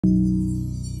So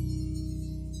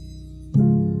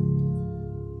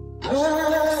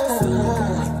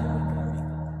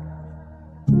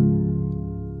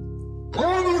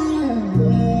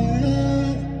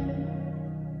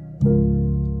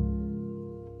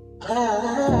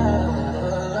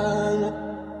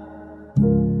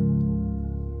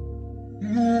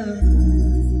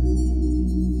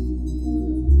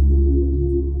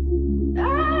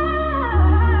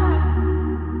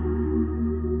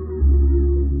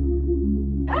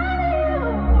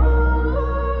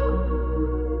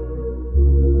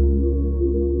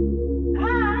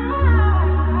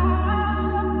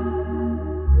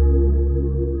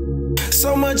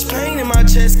much pain in my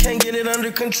chest, can't get it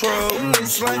under control. In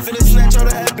this life, it'll snatch all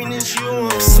the happiness you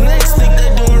want. Snakes think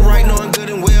they doing right, knowing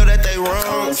good and well that they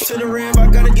wrong. To the rib,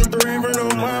 I gotta get the river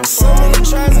on my phone. So many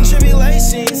trials and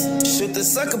tribulations. Shoot the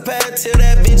sucker pad till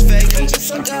that bitch vacate. Just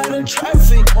suck out in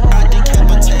traffic. I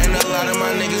decapitate. And a lot of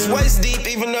my niggas waist deep,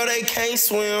 even though they can't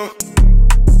swim.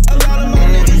 A lot of my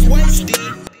niggas waist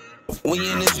deep.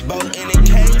 We in this boat and it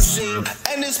can't sink.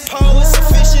 And this pole is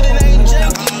sufficient, it ain't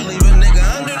janky. I'll leave a nigga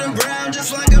under the ground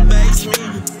just like a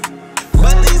basement.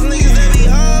 But these niggas, they be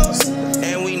hoes,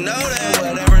 and we know that.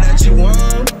 Whatever that you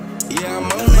want, yeah, I'm on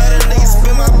that. Let a nigga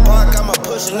spin my park, I'ma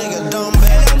push a nigga dumb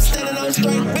back. I'm standing on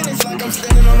straight business like I'm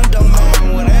standing on a dumb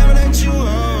man. Whatever that you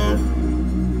want.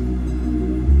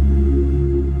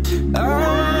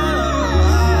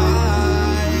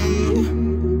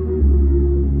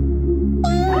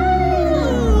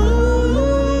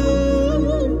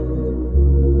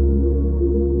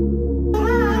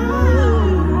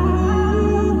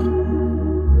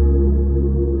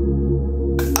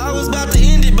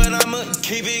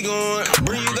 Keep it going.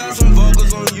 Bree, you got some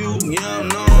vocals on you, yeah, I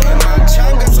know. And my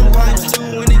chop got some pipes too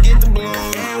when it get the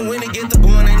blowing. And when it get the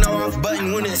blowing, ain't no off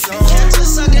button when it's on. Catch a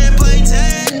sucker and play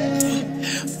tag.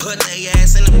 Put they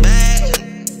ass in the bag.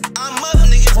 I'm up,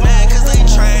 niggas mad cause they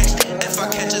trash. If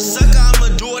I catch a sucker,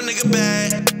 I'ma do a nigga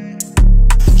bad.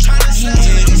 Tryna snatch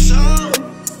a nigga soul.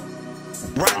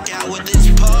 Rock out with this